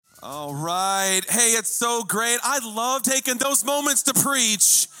All right. Hey, it's so great. I love taking those moments to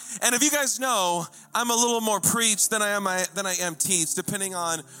preach. And if you guys know, I'm a little more preach than I am teach, depending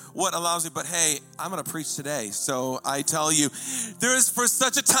on what allows me. But hey, I'm going to preach today. So I tell you, there is for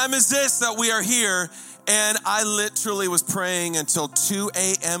such a time as this that we are here. And I literally was praying until 2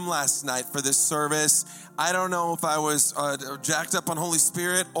 a.m. last night for this service. I don't know if I was jacked up on Holy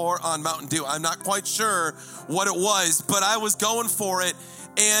Spirit or on Mountain Dew. I'm not quite sure what it was, but I was going for it.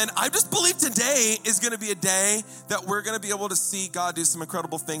 And I just believe today is going to be a day that we're going to be able to see God do some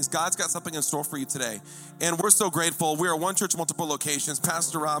incredible things. God's got something in store for you today. And we're so grateful. We are one church, multiple locations.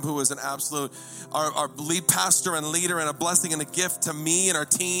 Pastor Rob, who is an absolute, our lead pastor and leader and a blessing and a gift to me and our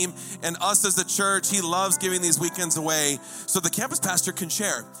team and us as the church. He loves giving these weekends away so the campus pastor can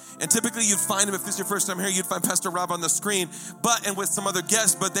share. And typically you'd find him, if this is your first time here, you'd find Pastor Rob on the screen, and with some other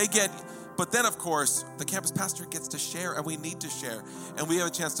guests, but then, of course, the campus pastor gets to share, and we need to share. And we have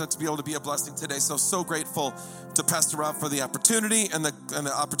a chance to be able to be a blessing today. So grateful to Pastor Rob for the opportunity and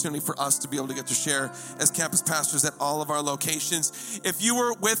the opportunity for us to be able to get to share as campus pastors at all of our locations. If you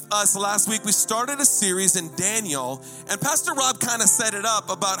were with us last week, we started a series in Daniel, and Pastor Rob kind of set it up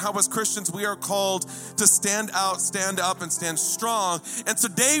about how as Christians we are called to stand out, stand up, and stand strong. And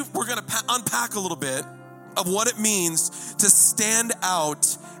today we're going to unpack a little bit of what it means to stand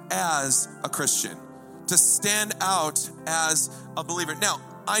out as a Christian, to stand out as a believer. Now,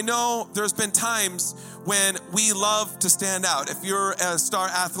 I know there's been times when we love to stand out. If you're a star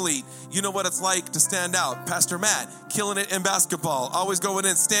athlete, you know what it's like to stand out. Pastor Matt, killing it in basketball, always going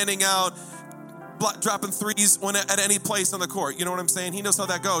in, standing out, dropping threes at any place on the court. You know what I'm saying? He knows how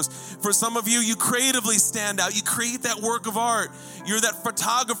that goes. For some of you, you creatively stand out. You create that work of art. You're that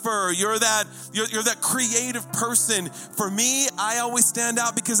photographer. You're that creative person. For me, I always stand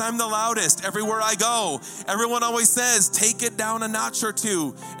out because I'm the loudest everywhere I go. Everyone always says, take it down a notch or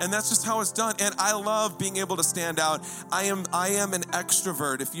two. And that's just how it's done. And I love being able to stand out. I am an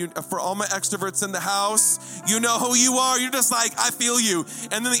extrovert. For all my extroverts in the house, you know who you are. You're just like, I feel you.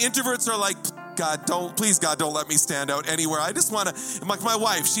 And then the introverts are like, God, don't let me stand out anywhere. I just want to, like my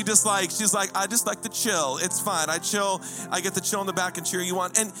wife, she's like, I just like to chill. It's fine. I chill. I get to chill in the back and cheer you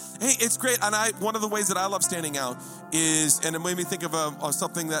on. And hey, it's great. And one of the ways that I love standing out is, and it made me think of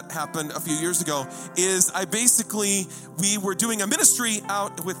something that happened a few years ago, is we were doing a ministry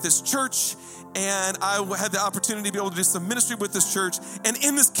out with this church, and I had the opportunity to be able to do some ministry with this church. And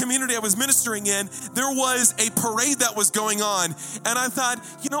in this community I was ministering in, there was a parade that was going on. And I thought,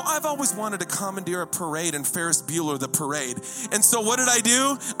 I've always wanted to commandeer a parade and Ferris Bueller the parade. And so what did I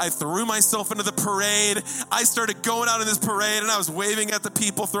do? I threw myself into the parade. I started going out in this parade, and I was waving at the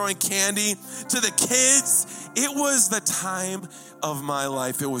people, throwing candy to the kids. It was the time of my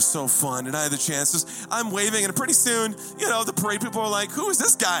life. It was so fun. And I had the chances. I'm waving, and pretty soon, the parade people are like, who is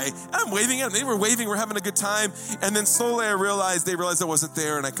this guy? And I'm waving at them. They were waving. We're having a good time. And then slowly they realized I wasn't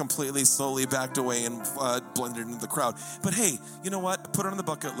there, and I completely slowly backed away and blended into the crowd. But hey, you know what? Put it on the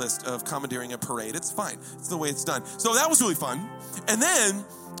bucket list of commandeering a parade. It's fine. It's the way it's done. So that was really fun. And then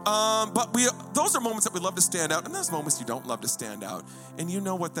those are moments that we love to stand out, and those moments you don't love to stand out. And you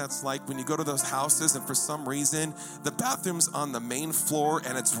know what that's like when you go to those houses and for some reason the bathroom's on the main floor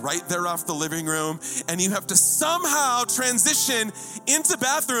and it's right there off the living room, and you have to somehow transition into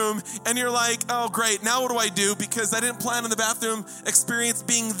bathroom, and you're like, oh great, now what do I do? Because I didn't plan on the bathroom experience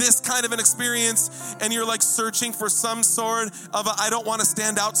being this kind of an experience, and you're like searching for some sort of I don't want to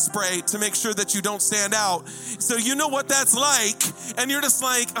stand out spray to make sure that you don't stand out. So you know what that's like, and you're just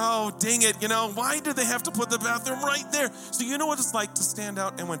like, oh, dang it, why do they have to put the bathroom right there? So you know what it's like to stand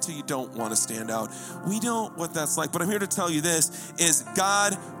out and when you don't want to stand out. We know what that's like, but I'm here to tell you this, is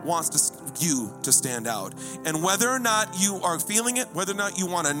God wants you to stand out. And whether or not you are feeling it, whether or not you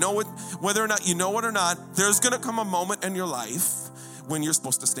want to know it, whether or not you know it or not, there's going to come a moment in your life when you're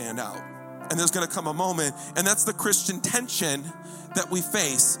supposed to stand out. And there's going to come a moment, and that's the Christian tension that we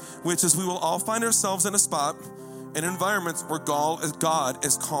face, which is we will all find ourselves in a spot in environments where God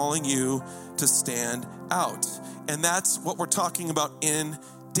is calling you to stand out. And that's what we're talking about in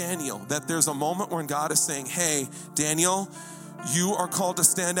Daniel, that there's a moment when God is saying, hey, Daniel, you are called to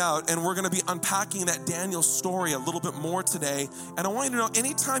stand out. And we're going to be unpacking that Daniel story a little bit more today. And I want you to know,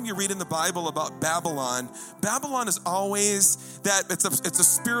 anytime you read in the Bible about Babylon is always that it's a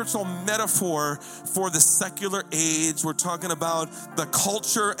spiritual metaphor for the secular age. We're talking about the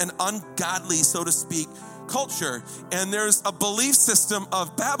culture and ungodly, so to speak, culture. And there's a belief system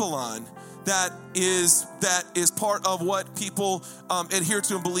of Babylon that is part of what people adhere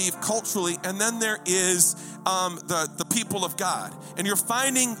to and believe culturally. And then there is the people of God. And you're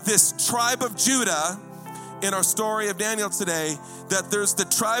finding this tribe of Judah in our story of Daniel today that there's the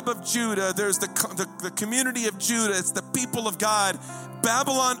tribe of Judah, there's the community of Judah, it's the people of God.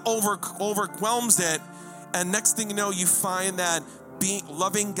 Babylon overwhelms it, and next thing you know, you find that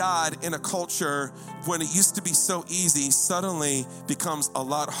loving God in a culture when it used to be so easy suddenly becomes a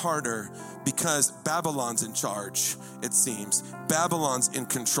lot harder because Babylon's in charge, it seems. Babylon's in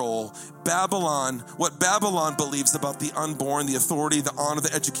control. What Babylon believes about the unborn, the authority, the honor,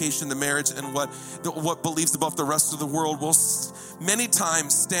 the education, the marriage, and what believes about the rest of the world will many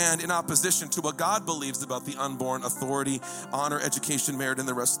times stand in opposition to what God believes about the unborn, authority, honor, education, marriage, and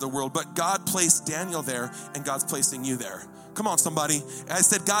the rest of the world. But God placed Daniel there, and God's placing you there. Come on, somebody. I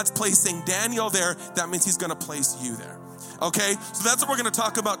said God's placing Daniel there. That means he's going to place you there. Okay, so that's what we're going to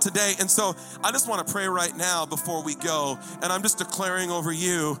talk about today. And so I just want to pray right now before we go. And I'm just declaring over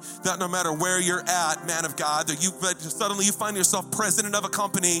you that no matter where you're at, man of God, that suddenly you find yourself president of a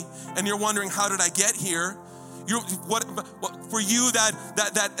company and you're wondering, how did I get here? For you,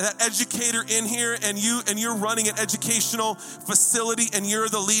 that educator in here, and you're running an educational facility, and you're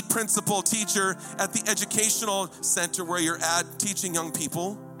the lead principal teacher at the educational center where you're at teaching young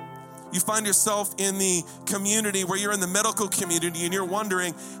people. You find yourself in the community where you're in the medical community and you're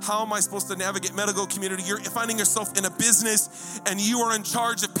wondering, how am I supposed to navigate medical community? You're finding yourself in a business and you are in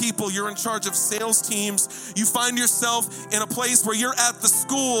charge of people. You're in charge of sales teams. You find yourself in a place where you're at the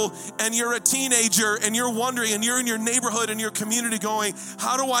school and you're a teenager and you're wondering, and you're in your neighborhood and your community going,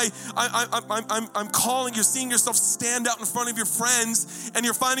 how do I'm calling. You're seeing yourself stand out in front of your friends, and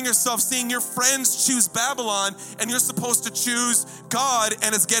you're finding yourself seeing your friends choose Babylon and you're supposed to choose God,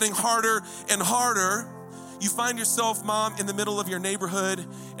 and it's getting harder and harder. You find yourself, mom, in the middle of your neighborhood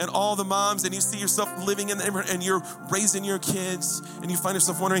and all the moms, and you see yourself living in the neighborhood and you're raising your kids, and you find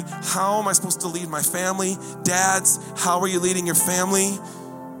yourself wondering, how am I supposed to lead my family? Dads, how are you leading your family?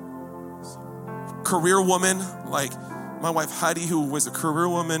 Career woman, like my wife Heidi, who was a career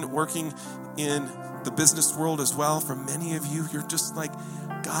woman working in the business world as well. For many of you, you're just like,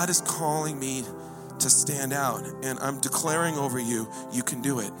 God is calling me to stand out, and I'm declaring over you, you can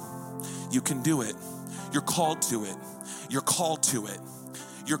do it. You can do it. You're called to it. You're called to it.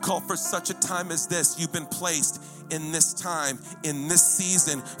 You're called for such a time as this. You've been placed in this time, in this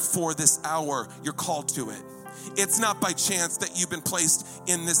season, for this hour. You're called to it. It's not by chance that you've been placed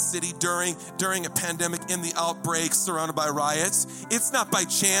in this city during a pandemic, in the outbreak, surrounded by riots. It's not by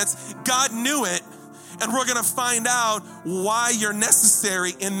chance. God knew it, and we're going to find out why you're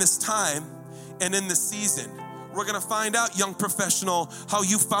necessary in this time and in this season. We're going to find out, young professional, how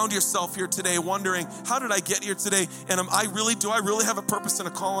you found yourself here today wondering, how did I get here today? And do I really have a purpose and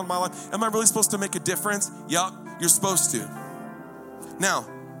a call in my life? Am I really supposed to make a difference? Yup, you're supposed to. Now,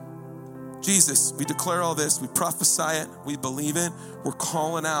 Jesus, we declare all this, we prophesy it, we believe it. We're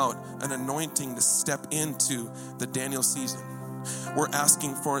calling out an anointing to step into the Daniel season. We're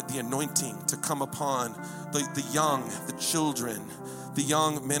asking for the anointing to come upon the young, the children, the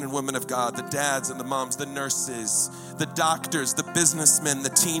young men and women of God, the dads and the moms, the nurses, the doctors, the businessmen, the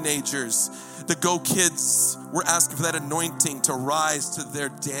teenagers, the go kids. We're asking for that anointing to rise to their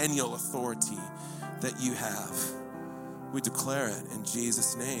Daniel authority that you have. We declare it in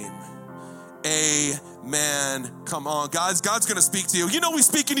Jesus' name. Amen. Come on, God's going to speak to you. You know he's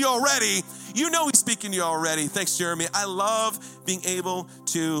speaking to you already. Thanks, Jeremy. I love being able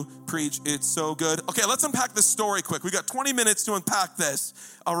to preach. It's so good. Okay, let's unpack this story quick. We got 20 minutes to unpack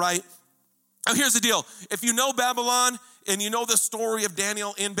this. All right. Now, here's the deal. If you know Babylon and you know the story of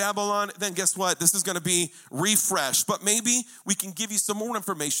Daniel in Babylon, then guess what? This is going to be refreshed. But maybe we can give you some more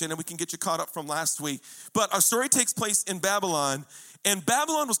information and we can get you caught up from last week. But our story takes place in Babylon, and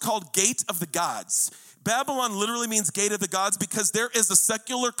Babylon was called Gate of the Gods. Babylon literally means Gate of the Gods because there is a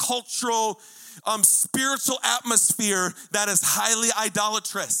secular, cultural, spiritual atmosphere that is highly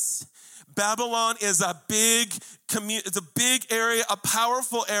idolatrous. Babylon is a big area, a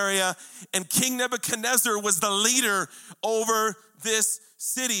powerful area, and King Nebuchadnezzar was the leader over this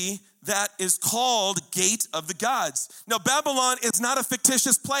city that is called Gate of the Gods. Now, Babylon is not a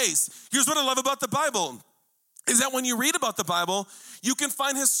fictitious place. Here's what I love about the Bible, is that when you read about the Bible, you can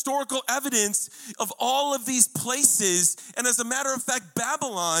find historical evidence of all of these places. And as a matter of fact,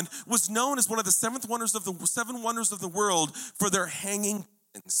 Babylon was known as one of the seven wonders of the world for their hanging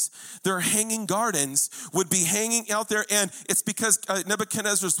gardens. Their hanging gardens would be hanging out there, and it's because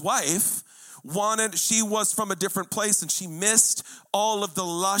Nebuchadnezzar's wife she was from a different place and she missed all of the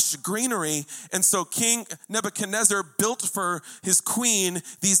lush greenery. And so King Nebuchadnezzar built for his queen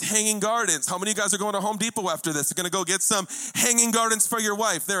these hanging gardens. How many of you guys are going to Home Depot after this? You're going to go get some hanging gardens for your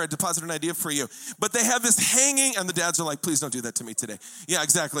wife. There, I deposited an idea for you. But they have this hanging, and the dads are like, please don't do that to me today. Yeah,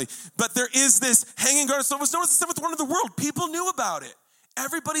 exactly. But there is this hanging garden. So it was known as the seventh wonder of the world. People knew about it.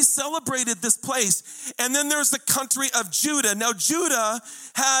 Everybody celebrated this place. And then there's the country of Judah. Now, Judah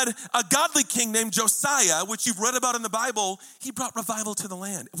had a godly king named Josiah, which you've read about in the Bible. He brought revival to the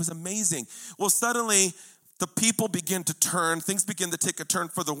land. It was amazing. Well, suddenly, the people begin to turn. Things begin to take a turn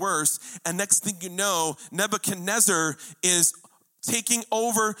for the worse. And next thing you know, Nebuchadnezzar is taking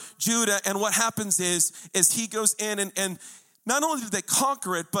over Judah. And what happens is he goes in and not only did they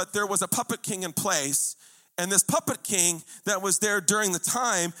conquer it, but there was a puppet king in place. And this puppet king that was there during the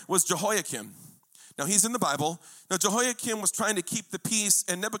time was Jehoiakim. Now, he's in the Bible. Now, Jehoiakim was trying to keep the peace,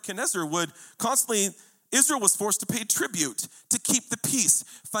 and Nebuchadnezzar would constantly, Israel was forced to pay tribute to keep the peace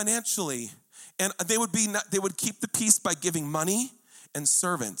financially. And they would keep the peace by giving money and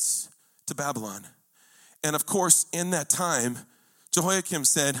servants to Babylon. And of course, in that time, Jehoiakim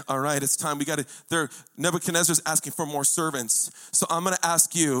said, all right, it's time. Nebuchadnezzar's asking for more servants. So I'm going to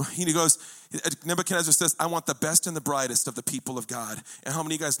ask you. Nebuchadnezzar says, I want the best and the brightest of the people of God. And how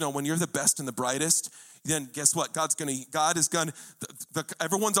many of you guys know when you're the best and the brightest, then guess what?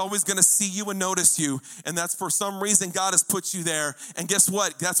 Everyone's always going to see you and notice you. And that's for some reason God has put you there. And guess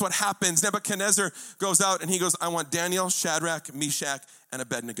what? That's what happens. Nebuchadnezzar goes out and he goes, I want Daniel, Shadrach, Meshach, and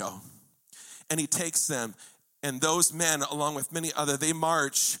Abednego. And he takes them. And those men, along with many other, they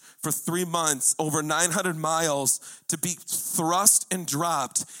march for 3 months, over 900 miles, to be thrust and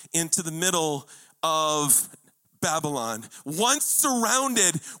dropped into the middle of Babylon. Once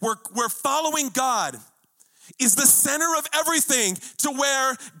surrounded, we're following God. Is the center of everything to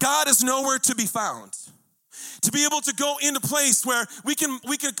where God is nowhere to be found. To be able to go into a place where we can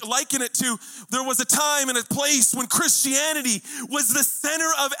liken it to, there was a time and a place when Christianity was the center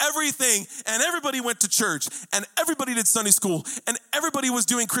of everything, and everybody went to church, and everybody did Sunday school, and everybody was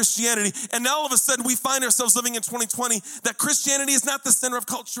doing Christianity, and now all of a sudden we find ourselves living in 2020 that Christianity is not the center of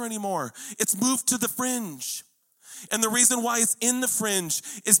culture anymore. It's moved to the fringe. And the reason why it's in the fringe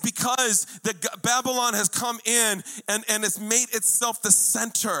is because Babylon has come in and it's made itself the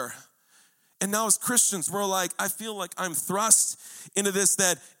center. And now as Christians, we're like, I feel like I'm thrust into this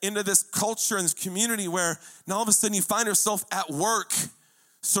culture and this community where now all of a sudden you find yourself at work,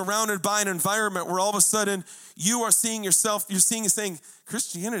 surrounded by an environment where all of a sudden you are seeing yourself, you're saying,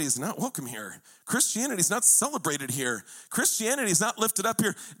 Christianity is not welcome here. Christianity is not celebrated here. Christianity is not lifted up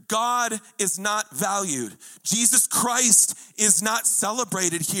here. God is not valued. Jesus Christ is not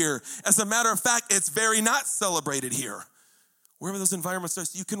celebrated here. As a matter of fact, it's very not celebrated here. Wherever those environments are,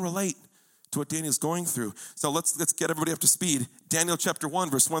 so you can relate to what Daniel's going through. So let's get everybody up to speed. Daniel chapter 1,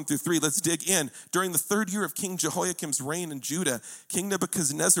 verse 1 through 3. Let's dig in. During the 3rd year of King Jehoiakim's reign in Judah, King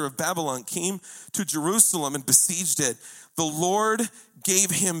Nebuchadnezzar of Babylon came to Jerusalem and besieged it. The Lord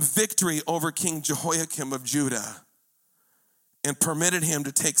gave him victory over King Jehoiakim of Judah and permitted him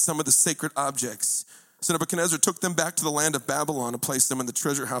to take some of the sacred objects. So Nebuchadnezzar took them back to the land of Babylon and placed them in the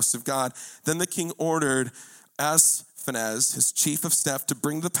treasure house of God. Then the king ordered Ashpenaz, his chief of staff, to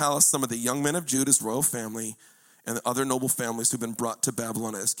bring to the palace some of the young men of Judah's royal family and the other noble families who've been brought to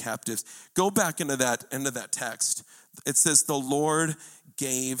Babylon as captives. Go back into that text. It says the Lord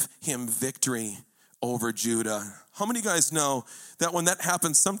gave him victory over Judah. How many of you guys know that when that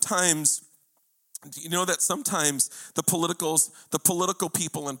happens, sometimes the political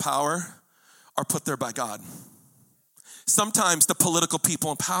people in power are put there by God? Sometimes the political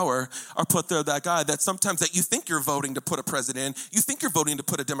people in power are put there by God. That sometimes that you think you're voting to put a president, you think you're voting to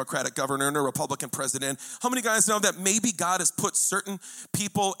put a Democratic governor and a Republican president. How many guys know that maybe God has put certain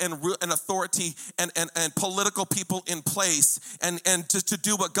people and authority and political people in place and to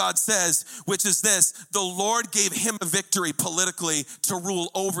do what God says, which is this: the Lord gave him a victory politically to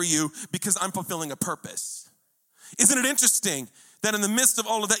rule over you because I'm fulfilling a purpose. Isn't it interesting that in the midst of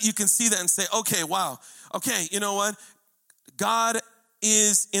all of that, you can see that and say, okay, wow, okay, you know what? God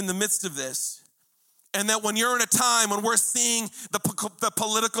is in the midst of this. And that when you're in a time when we're seeing the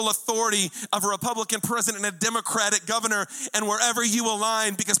political authority of a Republican president and a Democratic governor, and wherever you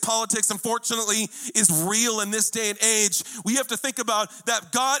align, because politics, unfortunately, is real in this day and age, we have to think about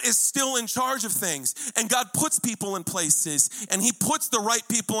that God is still in charge of things. And God puts people in places, and he puts the right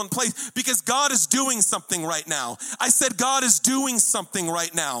people in place because God is doing something right now. I said God is doing something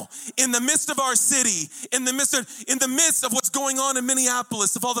right now. In the midst of our city, in the midst of what's going on in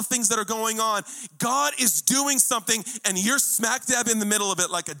Minneapolis, of all the things that are going on, God is doing something, and you're smack dab in the middle of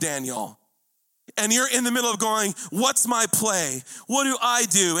it like a Daniel. And you're in the middle of going, what's my play? What do I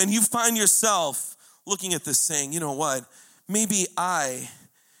do? And you find yourself looking at this saying, you know what? Maybe I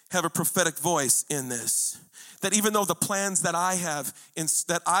have a prophetic voice in this. That even though the plans that I have,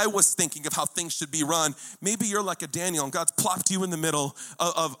 that I was thinking of how things should be run, maybe you're like a Daniel and God's plopped you in the middle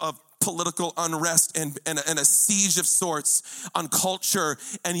of political unrest and a siege of sorts on culture.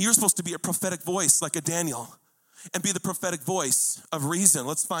 And you're supposed to be a prophetic voice like a Daniel and be the prophetic voice of reason.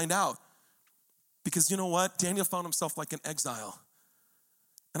 Let's find out. Because you know what? Daniel found himself like an exile.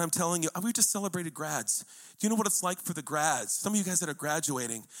 And I'm telling you, we just celebrated grads. Do you know what it's like for the grads? Some of you guys that are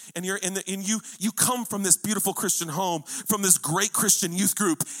graduating, and you come from this beautiful Christian home, from this great Christian youth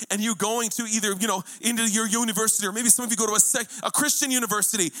group, and you're going to either, into your university, or maybe some of you go to a Christian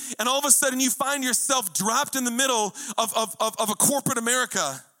university, and all of a sudden you find yourself dropped in the middle of a corporate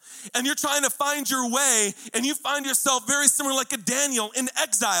America. And you're trying to find your way, and you find yourself very similar like a Daniel in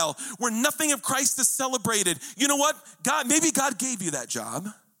exile, where nothing of Christ is celebrated. You know what? Maybe God gave you that job.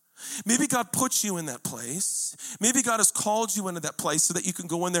 Maybe God put you in that place. Maybe God has called you into that place so that you can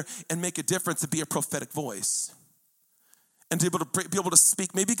go in there and make a difference and be a prophetic voice. And to be able to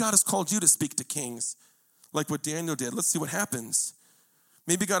speak. Maybe God has called you to speak to kings like what Daniel did. Let's see what happens.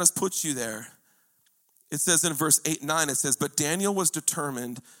 Maybe God has put you there. It says in verse 8 and 9, it says, but Daniel was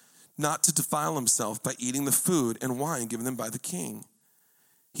determined not to defile himself by eating the food and wine given them by the king.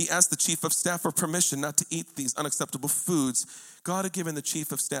 He asked the chief of staff for permission not to eat these unacceptable foods. God had given the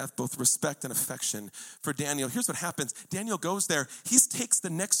chief of staff both respect and affection for Daniel. Here's what happens. Daniel goes there. He takes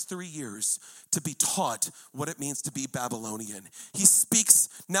the next 3 years to be taught what it means to be Babylonian. He speaks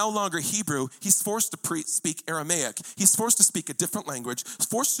no longer Hebrew. He's forced to speak Aramaic. He's forced to speak a different language,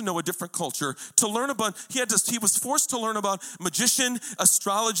 forced to know a different culture, to learn about, he was forced to learn about magician,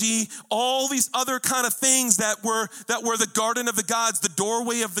 astrology, all these other kind of things that were the garden of the gods, the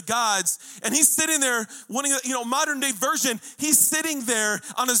doorway of the gods. And he's sitting there wanting, modern day version, he's sitting there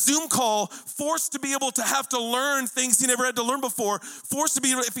on a Zoom call, forced to be able to have to learn things he never had to learn before, forced to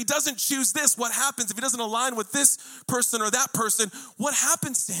be, if he doesn't choose this, what happens? If he doesn't align with this person or that person, what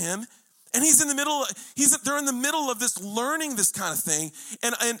happens to him? And they're in the middle of this learning this kind of thing.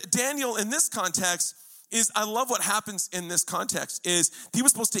 And Daniel in this context I love what happens in this context is he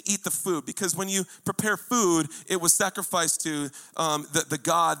was supposed to eat the food, because when you prepare food, it was sacrificed to the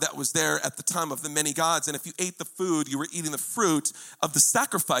God that was there at the time of the many gods. And if you ate the food, you were eating the fruit of the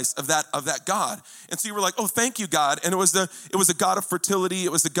sacrifice of that God. And so you were like, oh, thank you, God. And it was a God of fertility.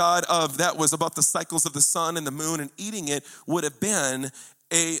 It was a God that was about the cycles of the sun and the moon, and eating it would have been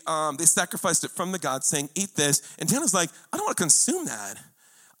they sacrificed it from the God, saying, eat this. And Daniel's like, I don't want to consume that.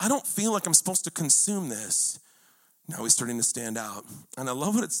 I don't feel like I'm supposed to consume this. Now he's starting to stand out. And I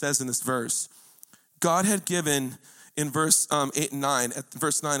love what it says in this verse. God had given, in verse 8 and 9, at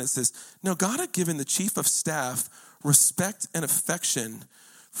verse 9 it says, no, God had given the chief of staff respect and affection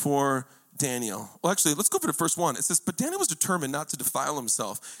for Daniel. Well, actually, let's go over to verse 1. It says, but Daniel was determined not to defile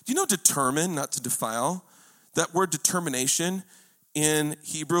himself. Do you know determined, not to defile? That word determination in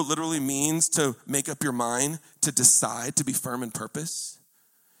Hebrew literally means to make up your mind, to decide, to be firm in purpose.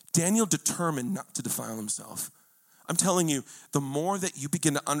 Daniel determined not to defile himself. I'm telling you, the more that you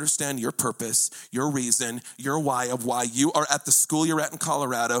begin to understand your purpose, your reason, your why of why you are at the school you're at in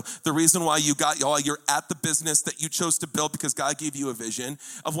Colorado, the reason why you're at the business that you chose to build because God gave you a vision,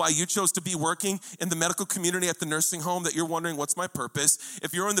 of why you chose to be working in the medical community at the nursing home, that you're wondering, what's my purpose?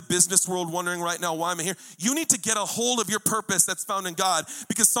 If you're in the business world wondering right now, why am I here? You need to get a hold of your purpose that's found in God,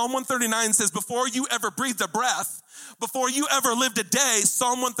 because Psalm 139 says, before you ever breathed a breath, before you ever lived a day,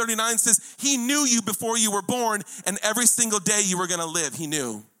 Psalm 139 says, he knew you before you were born, and every single day you were going to live, he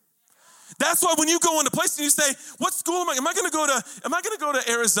knew. That's why when you go into places and you say, what school am I going to go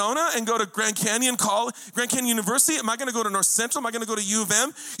to Arizona and go to Grand Canyon University? Am I going to go to North Central? Am I going to go to U of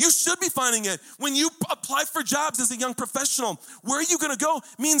M? You should be finding it. When you apply for jobs as a young professional, where are you going to go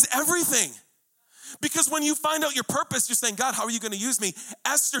means everything. Because when you find out your purpose, you're saying, God, how are you going to use me?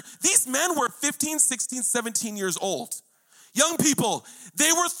 Esther, these men were 15, 16, 17 years old. Young people,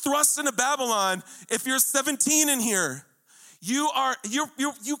 they were thrust into Babylon. If you're 17 in here, you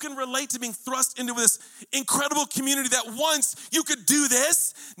can relate to being thrust into this incredible community that once you could do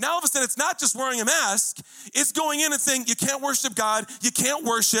this. Now all of a sudden it's not just wearing a mask. It's going in and saying you can't worship God. You can't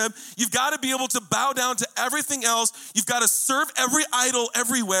worship. You've got to be able to bow down to everything else. You've got to serve every idol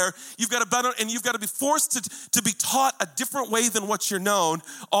everywhere. You've got to bow down, and you've got to be forced to be taught a different way than what you're known.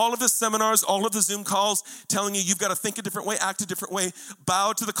 All of the seminars, all of the Zoom calls telling you you've got to think a different way, act a different way,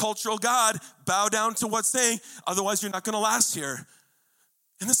 bow to the cultural God, bow down to what's saying. Otherwise you're not going to last here.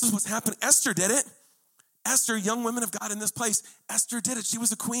 And this is what's happened. Esther did it. Esther, young women of God in this place, Esther did it. She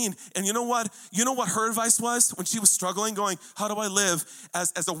was a queen. And you know what? You know what her advice was when she was struggling, going, how do I live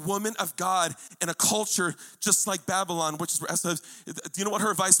as a woman of God in a culture just like Babylon, which is where Esther lives? Do you know what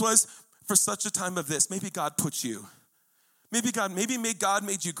her advice was? For such a time of this, maybe God put you. Maybe God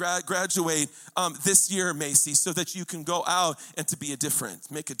made you graduate this year, Macy, so that you can go out and to be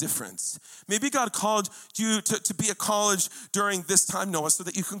make a difference. Maybe God called you to be at college during this time, Noah, so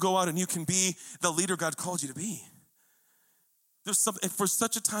that you can go out and you can be the leader God called you to be. There's something, for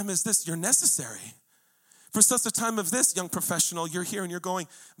such a time as this, you're necessary. For such a time of this, young professional, you're here and you're going,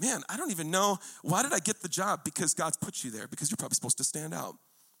 man, I don't even know, why did I get the job? Because God's put you there, because you're probably supposed to stand out.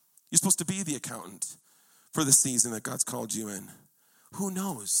 You're supposed to be the accountant for the season that God's called you in. Who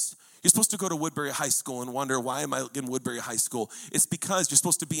knows? You're supposed to go to Woodbury High School and wonder, why am I in Woodbury High School? It's because you're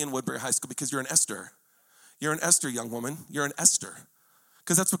supposed to be in Woodbury High School because you're an Esther. You're an Esther, young woman. You're an Esther.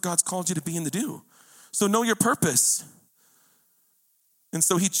 Because that's what God's called you to be and to do. So know your purpose. And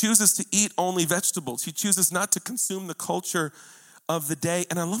so he chooses to eat only vegetables. He chooses not to consume the culture of the day.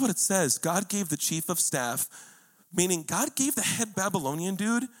 And I love what it says. God gave the chief of staff, meaning God gave the head Babylonian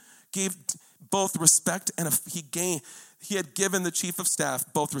dude, gave both respect and he had given the chief of staff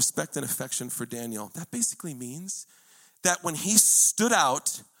both respect and affection for Daniel. That basically means that when he stood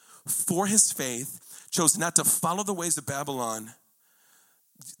out for his faith, chose not to follow the ways of Babylon,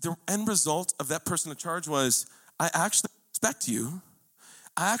 the end result of that person in charge was, I actually respect you.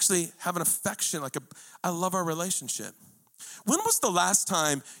 I actually have an affection, I love our relationship. When was the last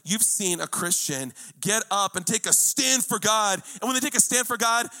time you've seen a Christian get up and take a stand for God? And when they take a stand for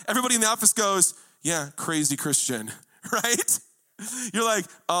God, everybody in the office goes, yeah, crazy Christian, right? You're like,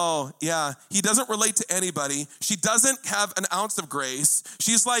 oh, yeah, he doesn't relate to anybody. She doesn't have an ounce of grace.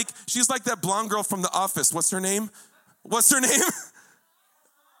 She's like that blonde girl from The Office. What's her name?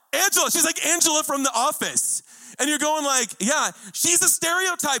 Angela. She's like Angela from The Office. And you're going like, yeah, she's a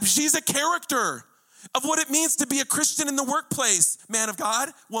stereotype. She's a character of what it means to be a Christian in the workplace, man of God,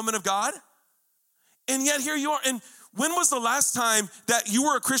 woman of God. And yet here you are. And when was the last time that you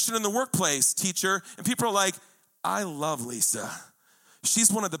were a Christian in the workplace, teacher? And people are like, I love Lisa.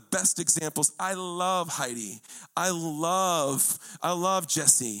 She's one of the best examples. I love Heidi. I love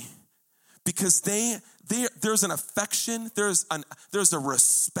Jesse. Because there's an affection, there's a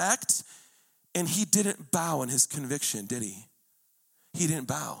respect, and he didn't bow in his conviction, did he? He didn't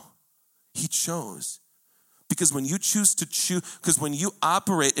bow. He chose. Because when you because when you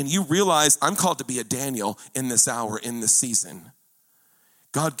operate and you realize I'm called to be a Daniel in this hour, in this season,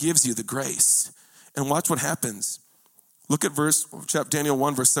 God gives you the grace. And watch what happens. Look at Daniel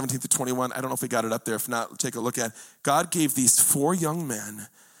 1, verse 17 to 21. I don't know if we got it up there. If not, take a look at it. God gave these 4 young men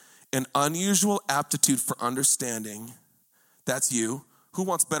an unusual aptitude for understanding. That's you. Who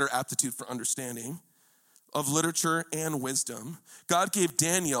wants better aptitude for understanding? Of literature and wisdom. God gave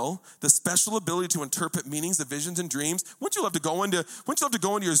Daniel the special ability to interpret meanings of visions and dreams. Wouldn't you love to go into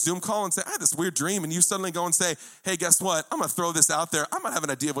your Zoom call and say, I had this weird dream, and you suddenly go and say, hey, guess what? I'm going to throw this out there. I might have an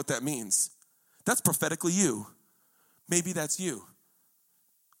idea of what that means. That's prophetically you. Maybe that's you.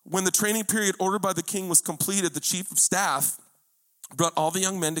 When the training period ordered by the king was completed, the chief of staff brought all the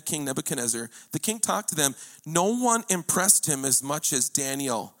young men to King Nebuchadnezzar. The king talked to them. No one impressed him as much as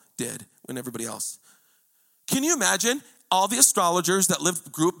Daniel did when everybody else. Can you imagine all the astrologers that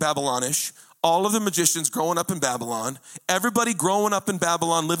grew up Babylonish, all of the magicians growing up in Babylon, everybody growing up in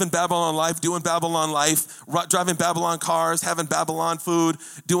Babylon, living Babylon life, doing Babylon life, driving Babylon cars, having Babylon food,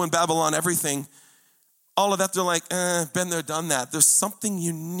 doing Babylon everything. All of that, they're like, been there, done that. There's something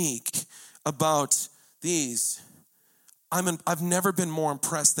unique about these. I've never been more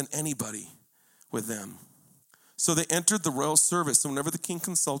impressed than anybody with them. So they entered the royal service, and whenever the king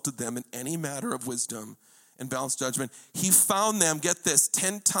consulted them in any matter of wisdom and balanced judgment, he found them, get this,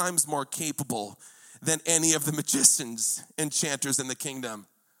 10 times more capable than any of the magicians, enchanters in the kingdom.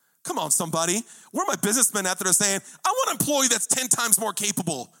 Come on, somebody. Where are my businessmen at that are saying, I want an employee that's 10 times more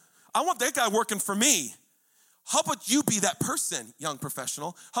capable. I want that guy working for me. How about you be that person, young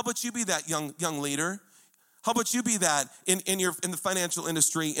professional? How about you be that young leader? How about you be that in the financial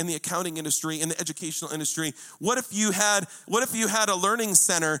industry, in the accounting industry, in the educational industry? What if you had a learning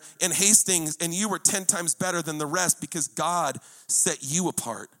center in Hastings and you were 10 times better than the rest because God set you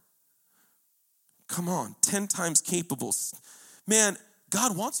apart? Come on, 10 times capable. Man,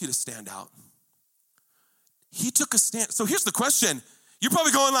 God wants you to stand out. He took a stand. So here's the question. You're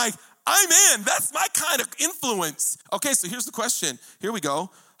probably going like, I'm in. That's my kind of influence. Okay, so here's the question. Here we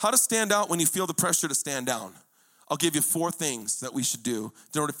go. How to stand out when you feel the pressure to stand down. I'll give you 4 things that we should do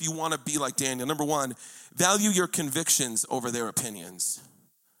in order if you want to be like Daniel. Number 1, value your convictions over their opinions.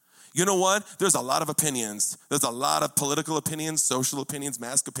 You know what? There's a lot of opinions. There's a lot of political opinions, social opinions,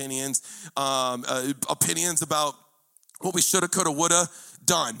 mask opinions, opinions about what we shoulda, coulda, woulda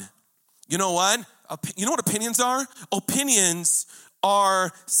done. You know what? You know what opinions are? Opinions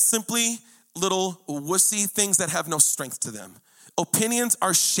are simply little wussy things that have no strength to them. Opinions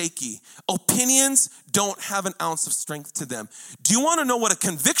are shaky. Opinions don't have an ounce of strength to them. Do you want to know what a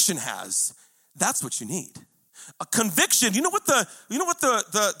conviction has? That's what you need. A conviction, you know what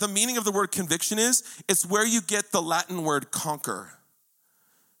the meaning of the word conviction is? It's where you get the Latin word conquer.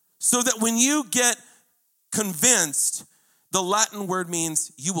 So that when you get convinced, the Latin word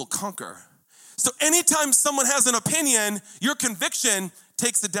means you will conquer. So anytime someone has an opinion, your conviction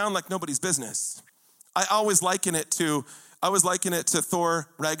takes it down like nobody's business. I always liken it to Thor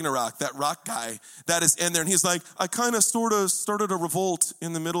Ragnarok, that rock guy that is in there. And he's like, I kind of sort of started a revolt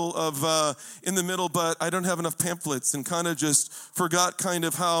in the middle, but I don't have enough pamphlets and kind of just forgot kind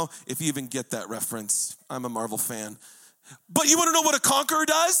of how, if you even get that reference. I'm a Marvel fan. But you want to know what a conqueror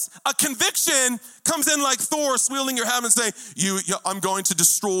does? A conviction comes in like Thor swielding your hammer and saying, I'm going to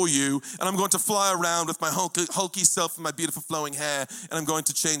destroy you, and I'm going to fly around with my hulky self and my beautiful flowing hair, and I'm going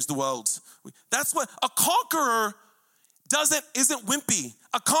to change the world. That's what a conqueror isn't wimpy.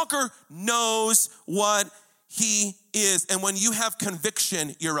 A conqueror knows what he is. And when you have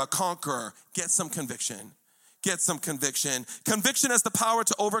conviction, you're a conqueror. Get some conviction. Get some conviction. Conviction has the power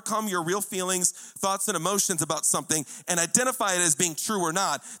to overcome your real feelings, thoughts, and emotions about something and identify it as being true or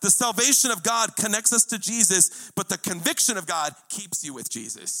not. The salvation of God connects us to Jesus, but the conviction of God keeps you with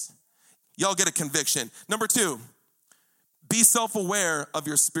Jesus. Y'all get a conviction. Number 2, be self-aware of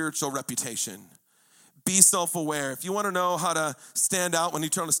your spiritual reputation. Be self-aware. If you want to know how to stand out when you're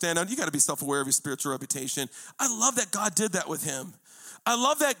trying to stand out, you got to be self-aware of your spiritual reputation. I love that God did that with him. I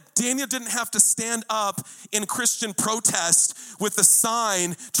love that Daniel didn't have to stand up in Christian protest with a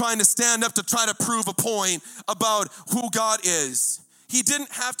sign trying to stand up to try to prove a point about who God is. He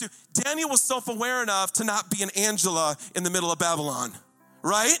didn't have to. Daniel was self-aware enough to not be an Angela in the middle of Babylon,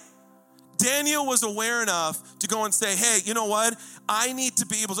 right? Daniel was aware enough to go and say, hey, you know what? I need to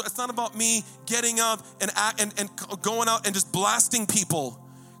be able to, it's not about me getting up and going out and just blasting people.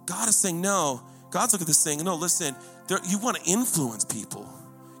 God is saying, no. God's looking at this saying, no, listen, you want to influence people.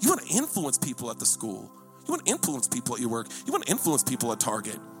 You want to influence people at the school. You want to influence people at your work. You want to influence people at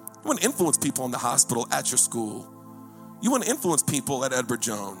Target. You want to influence people in the hospital at your school. You want to influence people at Edward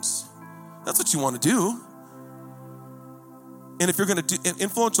Jones. That's what you want to do. And if you're going to do,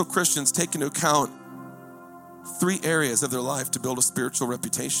 influential Christians take into account 3 areas of their life to build a spiritual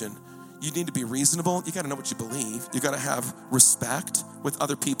reputation. You need to be reasonable. You got to know what you believe. You got to have respect with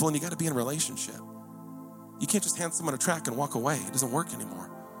other people, and you got to be in a relationship. You can't just hand someone a tract and walk away. It doesn't work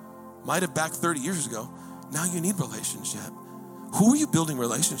anymore. Might have back 30 years ago. Now you need relationship. Who are you building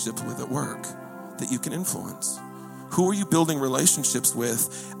relationships with at work that you can influence? Who are you building relationships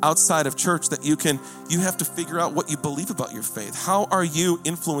with outside of church that you have to figure out what you believe about your faith? How are you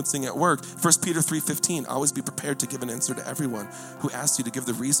influencing at work? 1 Peter 3:15, always be prepared to give an answer to everyone who asks you to give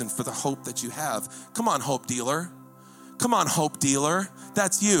the reason for the hope that you have. Come on, hope dealer. Come on, hope dealer.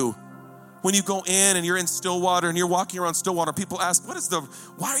 That's you. When you go in and you're in Stillwater and you're walking around Stillwater, people ask,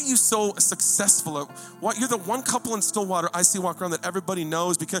 why are you so successful? You're the one couple in Stillwater I see walk around that everybody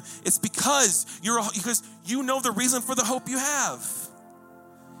knows because you know the reason for the hope you have.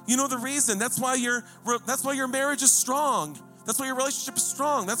 You know the reason. That's why your marriage is strong. That's why your relationship is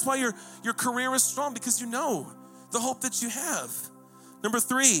strong. That's why your career is strong, because you know the hope that you have. Number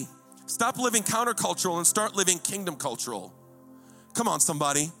 3, stop living countercultural and start living kingdom cultural. Come on,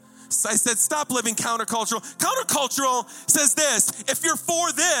 somebody. I said, stop living countercultural. Countercultural says this: if you're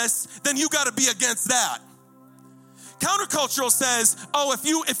for this, then you got to be against that. Countercultural says,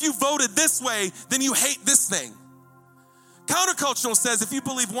 if you voted this way, then you hate this thing. Countercultural says, if you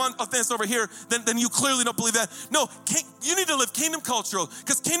believe one offense over here, then you clearly don't believe that. No, you need to live kingdom cultural,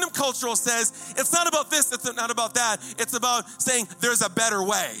 because kingdom cultural says it's not about this, it's not about that. It's about saying there's a better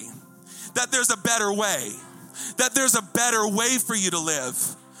way, that there's a better way, that there's a better way for you to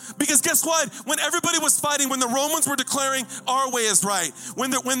live. Because guess what? When everybody was fighting, when the Romans were declaring our way is right, when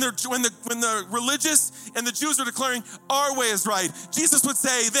the religious and the Jews were declaring our way is right, Jesus would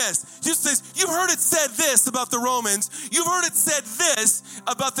say this. Jesus says, you've heard it said this about the Romans. You've heard it said this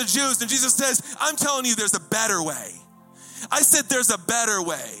about the Jews. And Jesus says, I'm telling you, there's a better way. I said there's a better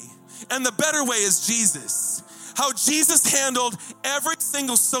way. And the better way is Jesus. How Jesus handled every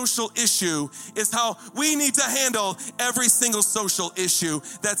single social issue is how we need to handle every single social issue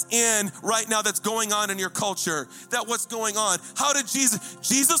that's in right now, that's going on in your culture, that what's going on. How did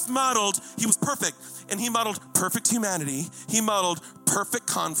Jesus modeled, he was perfect. and he modeled perfect humanity. He modeled perfect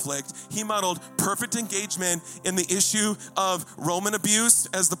conflict. He modeled perfect engagement in the issue of Roman abuse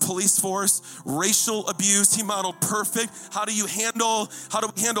as the police force, racial abuse. He modeled perfect. How do we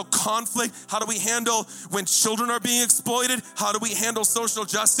handle conflict? How do we handle when children are being exploited? How do we handle social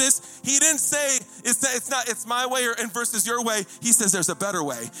justice? He didn't say it's my way or versus your way. He says there's a better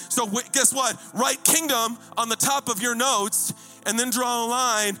way. So guess what? Write kingdom on the top of your notes, and then draw a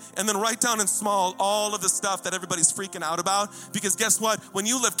line, and then write down in small all of the stuff that everybody's freaking out about. Because guess what? When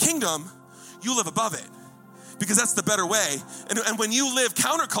you live kingdom, you live above it. Because that's the better way. And when you live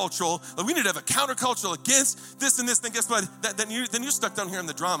countercultural, we need to have a countercultural against this and this, then guess what? Then you're stuck down here in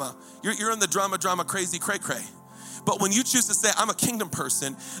the drama. You're in the drama, crazy, cray-cray. But when you choose to say, I'm a kingdom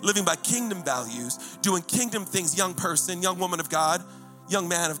person, living by kingdom values, doing kingdom things, young person, young woman of God, young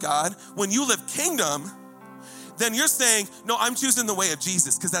man of God, when you live kingdom, then you're saying, no, I'm choosing the way of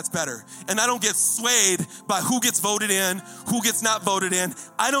Jesus because that's better. And I don't get swayed by who gets voted in, who gets not voted in.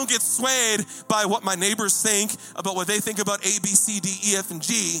 I don't get swayed by what my neighbors think about what they think about A, B, C, D, E, F, and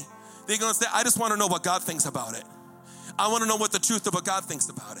G. They're going to say, I just want to know what God thinks about it. I want to know what the truth of what God thinks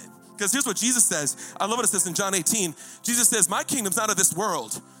about it. Because here's what Jesus says. I love what it says in John 18. Jesus says, my kingdom's not of this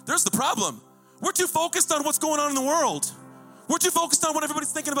world. There's the problem. We're too focused on what's going on in the world. We're too focused on what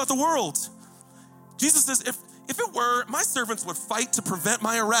everybody's thinking about the world. Jesus says, if it were, my servants would fight to prevent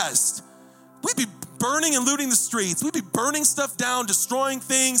my arrest. We'd be burning and looting the streets. We'd be burning stuff down, destroying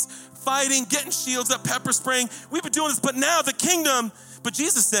things, fighting, getting shields up, pepper spraying. We've been doing this, but now the kingdom, but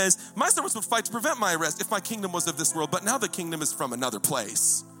Jesus says, my servants would fight to prevent my arrest if my kingdom was of this world, but now the kingdom is from another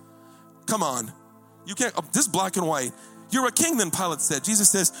place. Come on. You can't, this is black and white. You're a king, then Pilate said. Jesus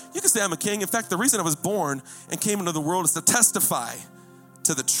says, you can say I'm a king. In fact, the reason I was born and came into the world is to testify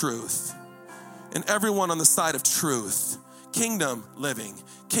to the truth. And everyone on the side of truth, kingdom living,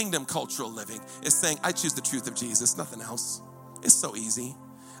 kingdom cultural living, is saying, I choose the truth of Jesus, nothing else. It's so easy.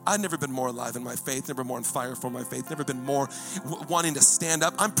 I've never been more alive in my faith, never more on fire for my faith, never been more wanting to stand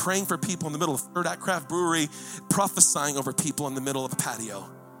up. I'm praying for people in the middle of Third Act Craft Brewery, prophesying over people in the middle of a patio.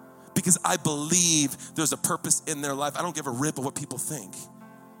 Because I believe there's a purpose in their life. I don't give a rip of what people think.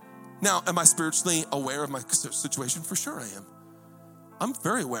 Now, am I spiritually aware of my situation? For sure I am. I'm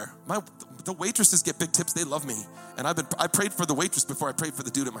very aware. The waitresses get big tips. They love me. And I prayed for the waitress before I prayed for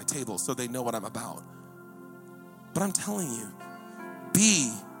the dude at my table, so they know what I'm about. But I'm telling you,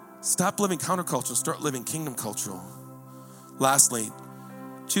 stop living countercultural, start living kingdom cultural. Lastly,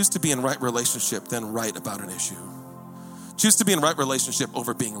 choose to be in right relationship, then right about an issue. Choose to be in right relationship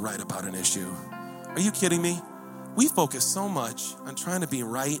over being right about an issue. Are you kidding me? We focus so much on trying to be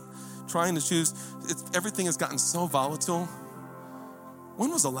right, trying to choose. Everything has gotten so volatile. When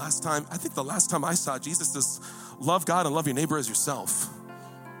was the last time? I think the last time I saw Jesus says, love God and love your neighbor as yourself.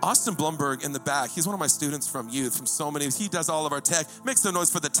 Austin Blumberg in the back, he's one of my students from youth, from so many. He does all of our tech. Make some noise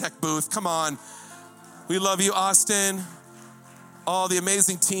for the tech booth. Come on. We love you, Austin. All the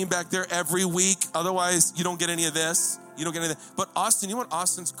amazing team back there every week. Otherwise, you don't get any of this. You don't get any of that. But Austin, you know what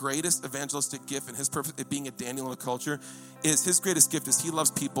Austin's greatest evangelistic gift and his purpose at being a Daniel in the culture is? His greatest gift is he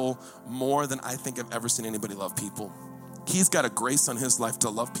loves people more than I think I've ever seen anybody love people. He's got a grace on his life to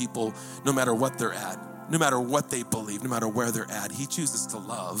love people no matter what they're at, no matter what they believe, no matter where they're at. He chooses to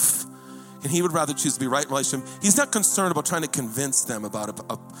love. And he would rather choose to be right in relationship. He's not concerned about trying to convince them about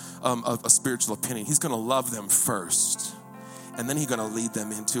a spiritual opinion. He's going to love them first. And then he's going to lead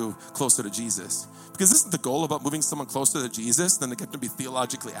them into closer to Jesus. Because isn't the goal about moving someone closer to Jesus than to get them to be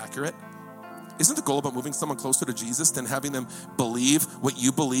theologically accurate? Isn't the goal about moving someone closer to Jesus than having them believe what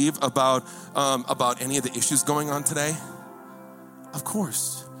you believe about any of the issues going on today? Of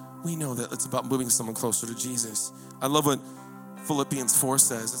course, we know that it's about moving someone closer to Jesus. I love what Philippians 4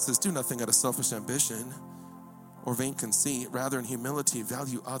 says. It says, do nothing out of selfish ambition or vain conceit. Rather, in humility,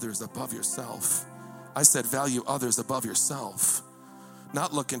 value others above yourself. I said value others above yourself.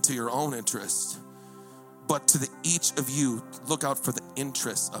 Not look into your own interest, but to each of you, look out for the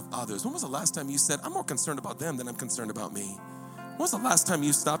interests of others. When was the last time you said, I'm more concerned about them than I'm concerned about me? When was the last time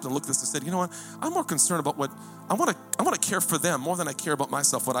you stopped and looked at this and said, you know what, I'm more concerned about what, I want to care for them more than I care about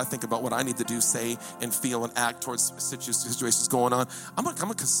myself, what I think about what I need to do, say, and feel and act towards situations going on. I'm going to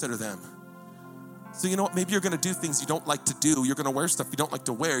consider them. So you know what, maybe you're going to do things you don't like to do. You're going to wear stuff you don't like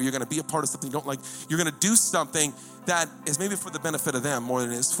to wear. You're going to be a part of something you don't like. You're going to do something that is maybe for the benefit of them more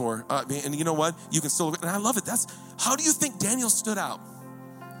than it is for me. And you know what? You can still, and I love it. How do you think Daniel stood out?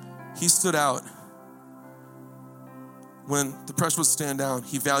 He stood out when the pressure was stand down.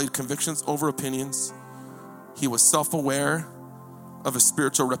 He valued convictions over opinions. He was self-aware of his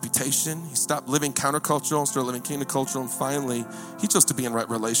spiritual reputation. He stopped living countercultural and started living kingdom cultural. And finally, he chose to be in right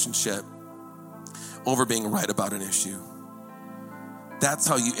relationship over being right about an issue. That's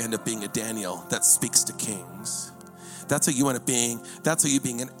how you end up being a Daniel that speaks to kings. That's how you end up being, that's how you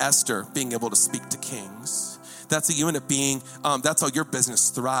being an Esther, being able to speak to kings. That's how you end up being, that's how your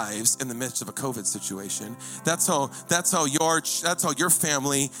business thrives in the midst of a COVID situation. That's how your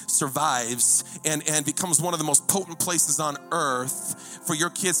family survives and becomes one of the most potent places on earth for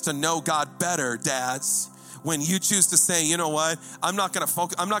your kids to know God better, dads. When you choose to say, you know what, I'm not gonna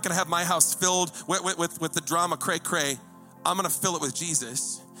have my house filled with the drama cray. I'm gonna fill it with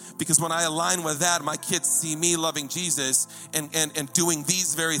Jesus. Because when I align with that, my kids see me loving Jesus and doing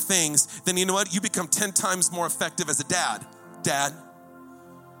these very things, then you know what? You become 10 times more effective as a dad. Dad,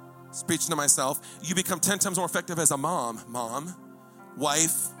 speaking to myself, you become 10 times more effective as a mom,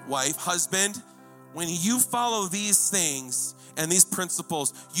 wife, husband. When you follow these things and these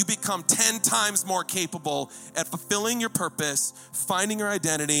principles, you become 10 times more capable at fulfilling your purpose, finding your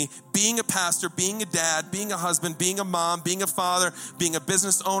identity, being a pastor, being a dad, being a husband, being a mom, being a father, being a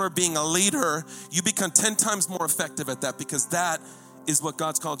business owner, being a leader. You become 10 times more effective at that because that is what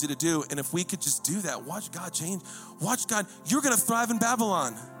God's called you to do. And if we could just do that, watch God change. Watch God. You're going to thrive in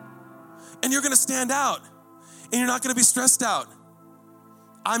Babylon. And you're going to stand out. And you're not going to be stressed out.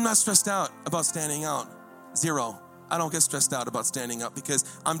 I'm not stressed out about standing out. Zero. I don't get stressed out about standing up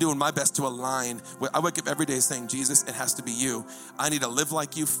because I'm doing my best to align. I wake up every day saying, Jesus, it has to be you. I need to live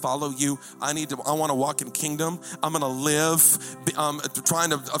like you, follow you. I want to walk in kingdom. I'm going to live trying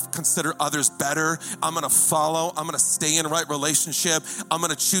to consider others better. I'm going to follow. I'm going to stay in the right relationship. I'm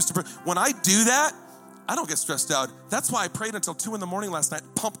going to choose to. When I do that, I don't get stressed out. That's why I prayed until 2 a.m. last night,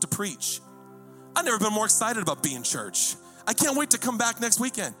 pumped to preach. I've never been more excited about being church. I can't wait to come back next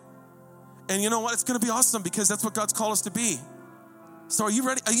weekend. And you know what? It's going to be awesome because that's what God's called us to be. So are you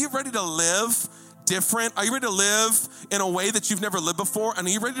ready? Are you ready to live different? Are you ready to live in a way that you've never lived before? And are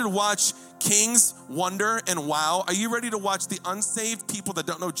you ready to watch kings wonder and wow? Are you ready to watch the unsaved people that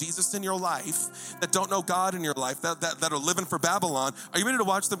don't know Jesus in your life, that don't know God in your life, that are living for Babylon? Are you ready to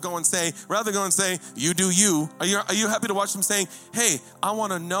watch them go and say, rather go and say, you do you? Are you happy to watch them saying, hey, I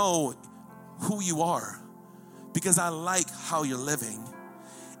want to know who you are because I like how you're living.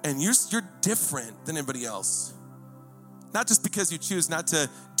 And you're different than anybody else. Not just because you choose not to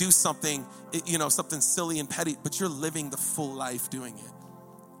do something, something silly and petty, but you're living the full life doing it.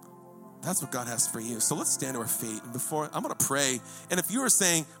 That's what God has for you. So let's stand to our feet. And before, I'm going to pray. And if you are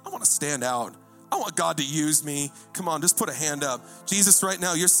saying, I want to stand out, I want God to use me, come on, just put a hand up. Jesus, right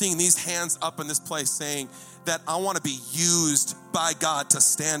now, you're seeing these hands up in this place saying that I want to be used by God to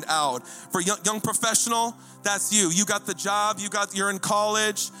stand out. For young professional, that's you. You got the job, you're in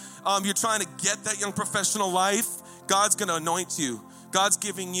college, you're trying to get that young professional life. God's going to anoint you. God's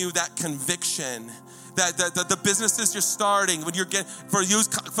giving you that conviction that the businesses you're starting, when you're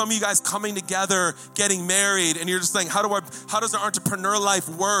some of you guys coming together, getting married, and you're just saying, how does our entrepreneur life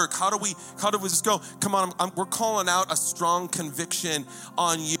work? How do we just go? Come on, we're calling out a strong conviction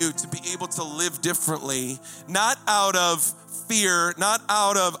on you to be able to live differently, not out of fear, not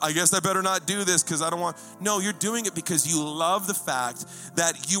out of, I guess I better not do this because I don't want. No, you're doing it because you love the fact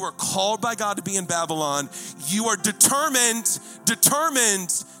that you are called by God to be in Babylon. You are determined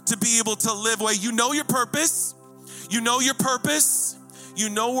to be able to live away. You know your purpose. You know your purpose. You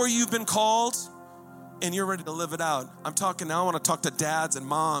know where you've been called, and you're ready to live it out. I'm talking now. I want to talk to dads and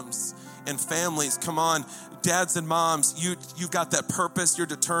moms and families. Come on, dads and moms. You've got that purpose. You're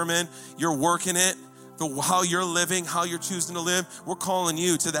determined. You're working it. How you're living, how you're choosing to live, we're calling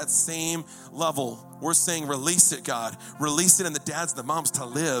you to that same level. We're saying, release it, God. Release it in the dads and the moms to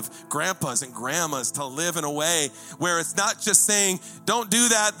live, grandpas and grandmas to live in a way where it's not just saying, don't do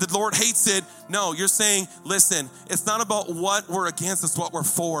that, the Lord hates it. No, you're saying, listen, it's not about what we're against, it's what we're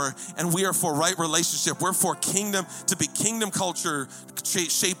for. And we are for right relationship. We're for kingdom, to be kingdom culture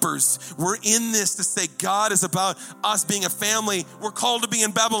shapers. We're in this to say God is about us being a family. We're called to be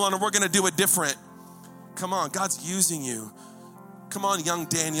in Babylon and we're going to do it different. Come on, God's using you. Come on, young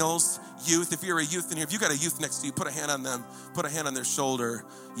Daniels, youth. If you're a youth in here, if you got a youth next to you, put a hand on them. Put a hand on their shoulder.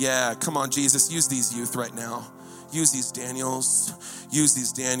 Yeah, come on, Jesus, use these youth right now. Use these Daniels. Use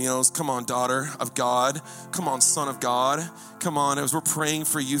these Daniels. Come on, daughter of God. Come on, son of God. Come on, as we're praying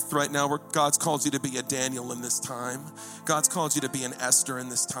for youth right now, God's called you to be a Daniel in this time. God's called you to be an Esther in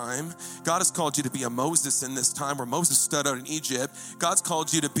this time. God has called you to be a Moses in this time where Moses stood out in Egypt. God's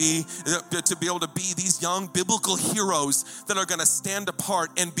called you to be able to be these young biblical heroes that are going to stand apart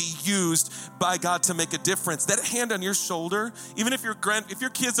and be used by God to make a difference. That hand on your shoulder, even if your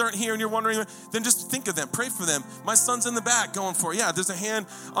kids aren't here and you're wondering, then just think of them, pray for them. My son's in the back going for it. Yeah, there's a hand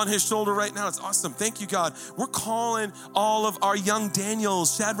on his shoulder right now. It's awesome. Thank you, God. We're calling all of our young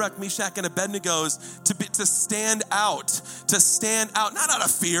Daniels, Shadrach, Meshach, and Abednego's to stand out, not out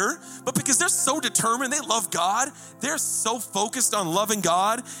of fear, but because they're so determined, they love God, they're so focused on loving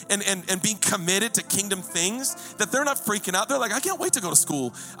God and being committed to kingdom things that they're not freaking out. They're like, I can't wait to go to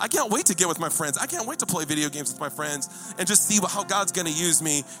school. I can't wait to get with my friends. I can't wait to play video games with my friends and just see how God's gonna use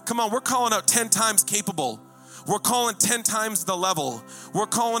me. Come on, we're calling out 10 times capable. We're calling 10 times the level. We're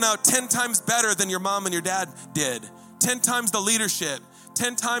calling out 10 times better than your mom and your dad did. 10 times the leadership.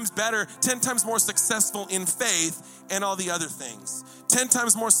 10 times better, 10 times more successful in faith and all the other things. 10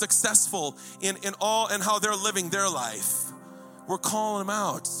 times more successful in how they're living their life. We're calling them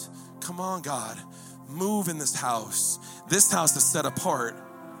out. Come on, God. Move in this house. This house is set apart.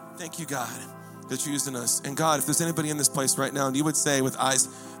 Thank you, God, that you're using us. And God, if there's anybody in this place right now, and you would say with eyes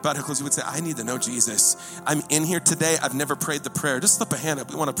about to close, you would say, I need to know Jesus. I'm in here today. I've never prayed the prayer. Just slip a hand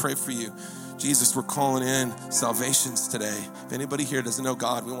up. We want to pray for you. Jesus, we're calling in salvations today. If anybody here doesn't know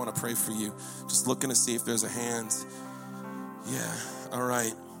God, we want to pray for you. Just looking to see if there's a hand. Yeah, all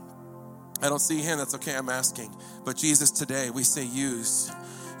right. I don't see a hand. That's okay. I'm asking. But Jesus, today we say use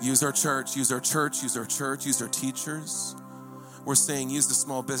our church, use our church, use our church, use our teachers. We're saying use the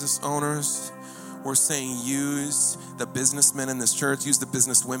small business owners. We're saying use the businessmen in this church, use the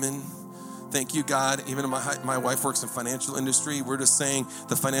business women. Thank you, God. Even my wife works in financial industry. We're just saying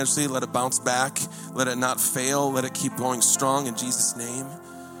the financially, let it bounce back. Let it not fail. Let it keep going strong in Jesus' name.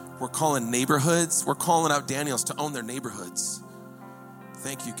 We're calling neighborhoods. We're calling out Daniels to own their neighborhoods.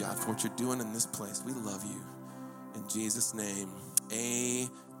 Thank you, God, for what you're doing in this place. We love you. In Jesus' name, A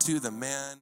to the man.